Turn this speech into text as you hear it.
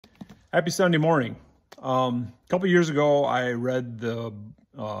Happy Sunday morning. A couple years ago, I read the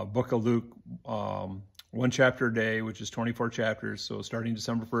book of Luke, one chapter a day, which is 24 chapters. So starting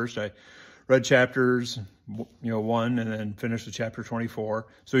December 1st, I read chapters, 1 and then finished with chapter 24.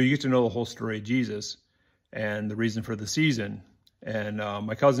 So you get to know the whole story of Jesus and the reason for the season. And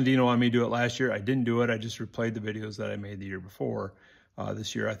my cousin Dino wanted me to do it last year. I didn't do it. I just replayed the videos that I made the year before.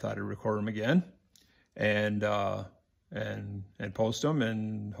 This year, I thought I'd record them again and post them,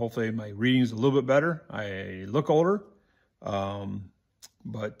 and hopefully my reading's a little bit better. I look older, so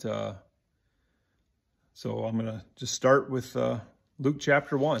I'm gonna just start with Luke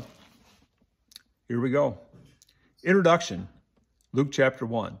chapter 1. Here we go. Introduction, Luke chapter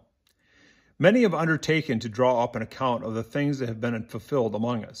 1. Many have undertaken to draw up an account of the things that have been fulfilled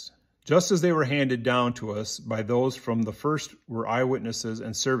among us, just as they were handed down to us by those from the first were eyewitnesses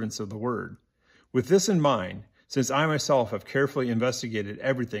and servants of the word. With this in mind, since I myself have carefully investigated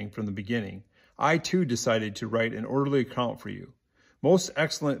everything from the beginning, I too decided to write an orderly account for you, most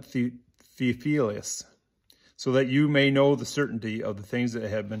excellent Theophilus, so that you may know the certainty of the things that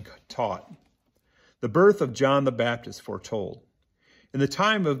have been taught. The birth of John the Baptist foretold. In the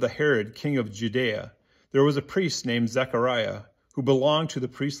time of the Herod, king of Judea, there was a priest named Zechariah who belonged to the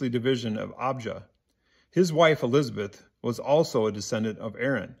priestly division of Abijah. His wife Elizabeth was also a descendant of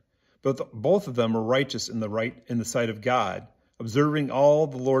Aaron. But both of them were righteous in the sight of God, observing all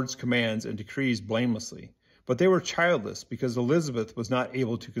the Lord's commands and decrees blamelessly. But they were childless because Elizabeth was not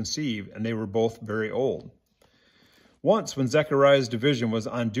able to conceive, and they were both very old. Once, when Zechariah's division was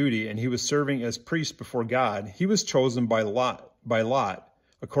on duty and he was serving as priest before God, he was chosen by lot,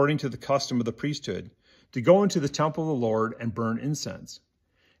 according to the custom of the priesthood, to go into the temple of the Lord and burn incense.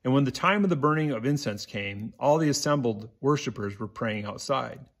 And when the time of the burning of incense came, all the assembled worshippers were praying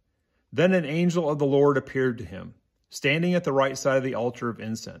outside. Then an angel of the Lord appeared to him, standing at the right side of the altar of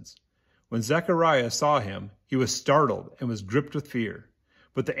incense. When Zechariah saw him, he was startled and was gripped with fear.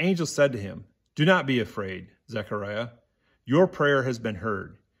 But the angel said to him, "Do not be afraid, Zechariah. Your prayer has been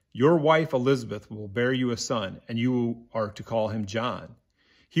heard. Your wife Elizabeth will bear you a son, and you are to call him John.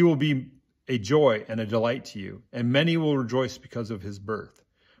 He will be a joy and a delight to you, and many will rejoice because of his birth.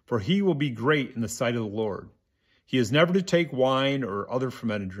 For he will be great in the sight of the Lord. He is never to take wine or other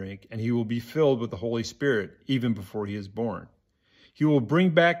fermented drink, and he will be filled with the Holy Spirit even before he is born. He will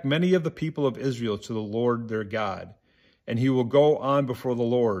bring back many of the people of Israel to the Lord their God, and he will go on before the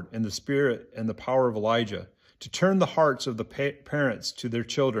Lord in the spirit and the power of Elijah, to turn the hearts of the parents to their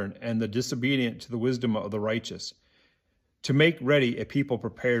children and the disobedient to the wisdom of the righteous, to make ready a people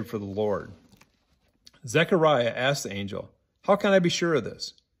prepared for the Lord." Zechariah asked the angel, "How can I be sure of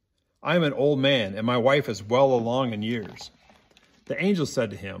this? I am an old man, and my wife is well along in years." The angel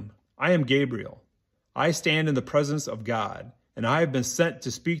said to him, "I am Gabriel. I stand in the presence of God, and I have been sent to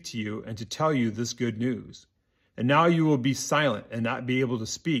speak to you and to tell you this good news. And now you will be silent and not be able to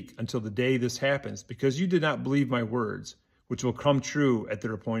speak until the day this happens, because you did not believe my words, which will come true at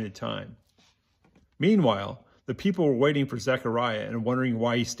their appointed time." Meanwhile, the people were waiting for Zechariah and wondering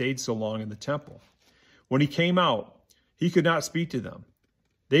why he stayed so long in the temple. When he came out, he could not speak to them.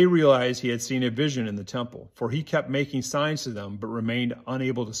 They realized he had seen a vision in the temple, for he kept making signs to them but remained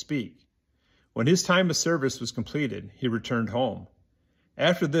unable to speak. When his time of service was completed, he returned home.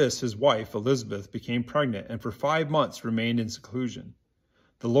 After this, his wife, Elizabeth, became pregnant and for 5 months remained in seclusion.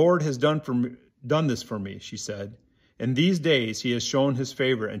 "The Lord has done this for me," she said. "In these days he has shown his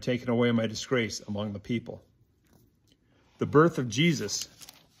favor and taken away my disgrace among the people." The birth of Jesus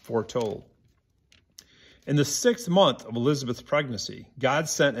foretold. In the 6th month of Elizabeth's pregnancy, God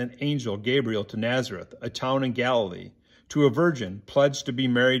sent an angel, Gabriel, to Nazareth, a town in Galilee, to a virgin pledged to be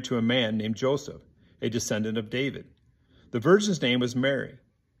married to a man named Joseph, a descendant of David. The virgin's name was Mary.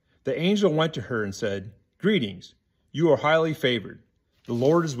 The angel went to her and said, "Greetings, you are highly favored. The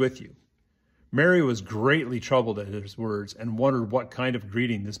Lord is with you." Mary was greatly troubled at his words and wondered what kind of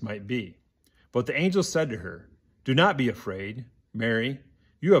greeting this might be. But the angel said to her, "Do not be afraid, Mary.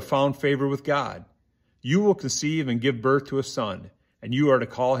 You have found favor with God. You will conceive and give birth to a son, and you are to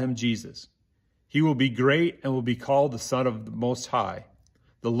call him Jesus. He will be great and will be called the Son of the Most High.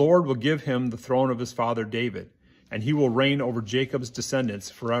 The Lord will give him the throne of his father David, and he will reign over Jacob's descendants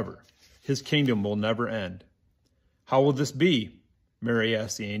forever. His kingdom will never end." "How will this be?" Mary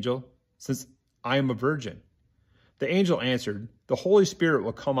asked the angel, "since I am a virgin?" The angel answered, "The Holy Spirit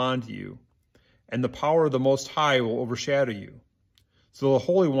will come on to you, and the power of the Most High will overshadow you. So the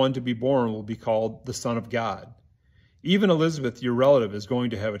Holy One to be born will be called the Son of God. Even Elizabeth, your relative, is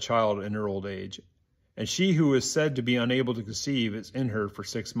going to have a child in her old age, and she who is said to be unable to conceive is in her for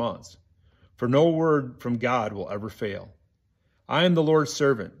 6 months. For no word from God will ever fail. I am the Lord's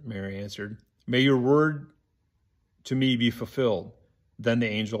servant, Mary answered. May your word to me be fulfilled. Then the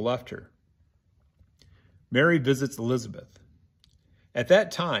angel left her. Mary visits Elizabeth. At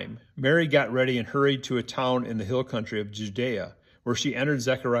that time, Mary got ready and hurried to a town in the hill country of Judea, where she entered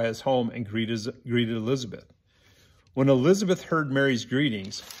Zechariah's home and greeted Elizabeth. When Elizabeth heard Mary's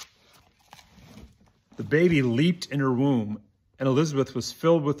greetings, the baby leaped in her womb, and Elizabeth was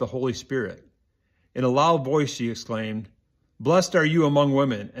filled with the Holy Spirit. In a loud voice she exclaimed, "Blessed are you among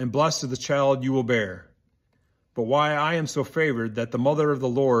women, and blessed is the child you will bear. But why I am so favored that the mother of the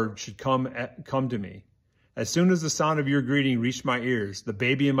Lord should come to me. As soon as the sound of your greeting reached my ears, the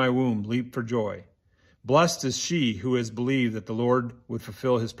baby in my womb leaped for joy. Blessed is she who has believed that the Lord would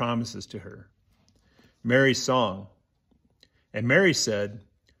fulfill his promises to her." Mary's song. And Mary said,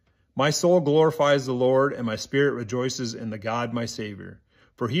 "My soul glorifies the Lord, and my spirit rejoices in the God my Savior,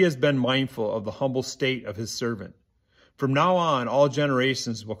 for he has been mindful of the humble state of his servant. From now on, all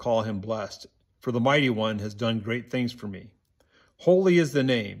generations will call him blessed, for the Mighty One has done great things for me. Holy is the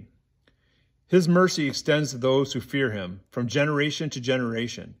name. His mercy extends to those who fear him, from generation to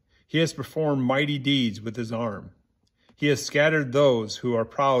generation. He has performed mighty deeds with his arm. He has scattered those who are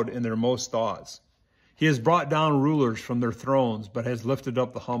proud in their most thoughts. He has brought down rulers from their thrones, but has lifted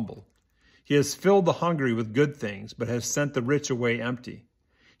up the humble. He has filled the hungry with good things, but has sent the rich away empty.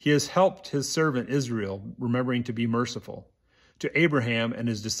 He has helped his servant Israel, remembering to be merciful to Abraham and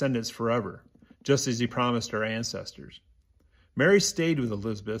his descendants forever, just as he promised our ancestors." Mary stayed with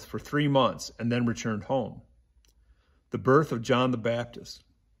Elizabeth for 3 months and then returned home. The birth of John the Baptist.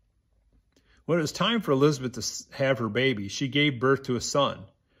 When it was time for Elizabeth to have her baby, she gave birth to a son.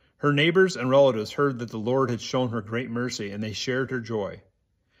 Her neighbors and relatives heard that the Lord had shown her great mercy, and they shared her joy.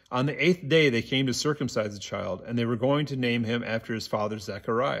 On the 8th day they came to circumcise the child, and they were going to name him after his father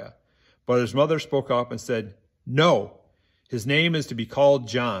Zechariah. But his mother spoke up and said, "No, his name is to be called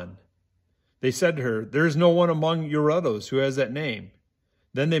John." They said to her, "There is no one among your relatives who has that name."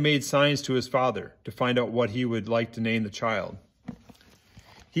 Then they made signs to his father to find out what he would like to name the child.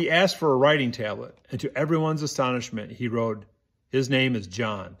 He asked for a writing tablet, and to everyone's astonishment, he wrote, "His name is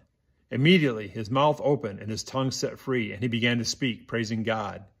John." Immediately his mouth opened and his tongue set free, and he began to speak, praising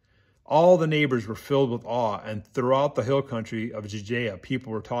God. All the neighbors were filled with awe, and throughout the hill country of Judea,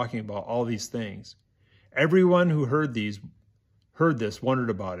 people were talking about all these things. Everyone who heard this wondered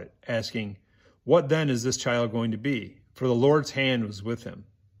about it, asking, "What then is this child going to be?" For the Lord's hand was with him.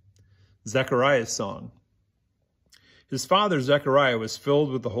 Zechariah's song. His father Zechariah was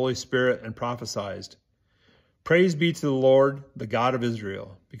filled with the Holy Spirit and prophesied, "Praise be to the Lord, the God of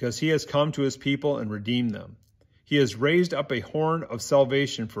Israel, because he has come to his people and redeemed them. He has raised up a horn of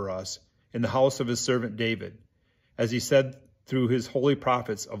salvation for us in the house of his servant David, as he said through his holy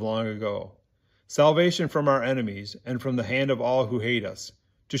prophets of long ago. Salvation from our enemies and from the hand of all who hate us,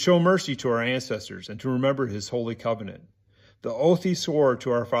 to show mercy to our ancestors and to remember his holy covenant, the oath he swore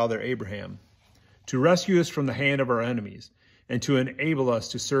to our father Abraham, to rescue us from the hand of our enemies and to enable us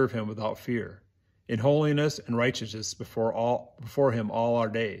to serve him without fear, in holiness and righteousness before him all our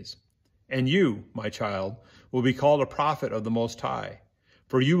days. And you, my child, will be called a prophet of the Most High,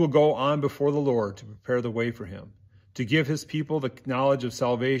 for you will go on before the Lord to prepare the way for him, to give his people the knowledge of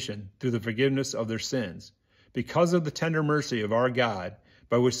salvation through the forgiveness of their sins, because of the tender mercy of our God,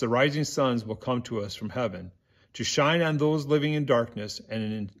 by which the rising suns will come to us from heaven, to shine on those living in darkness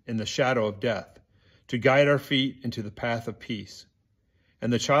and in the shadow of death, to guide our feet into the path of peace.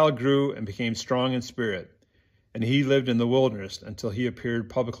 And the child grew and became strong in spirit, and he lived in the wilderness until he appeared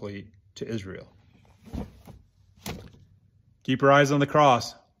publicly to Israel. Keep your eyes on the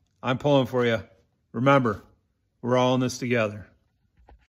cross. I'm pulling for you. Remember, we're all in this together.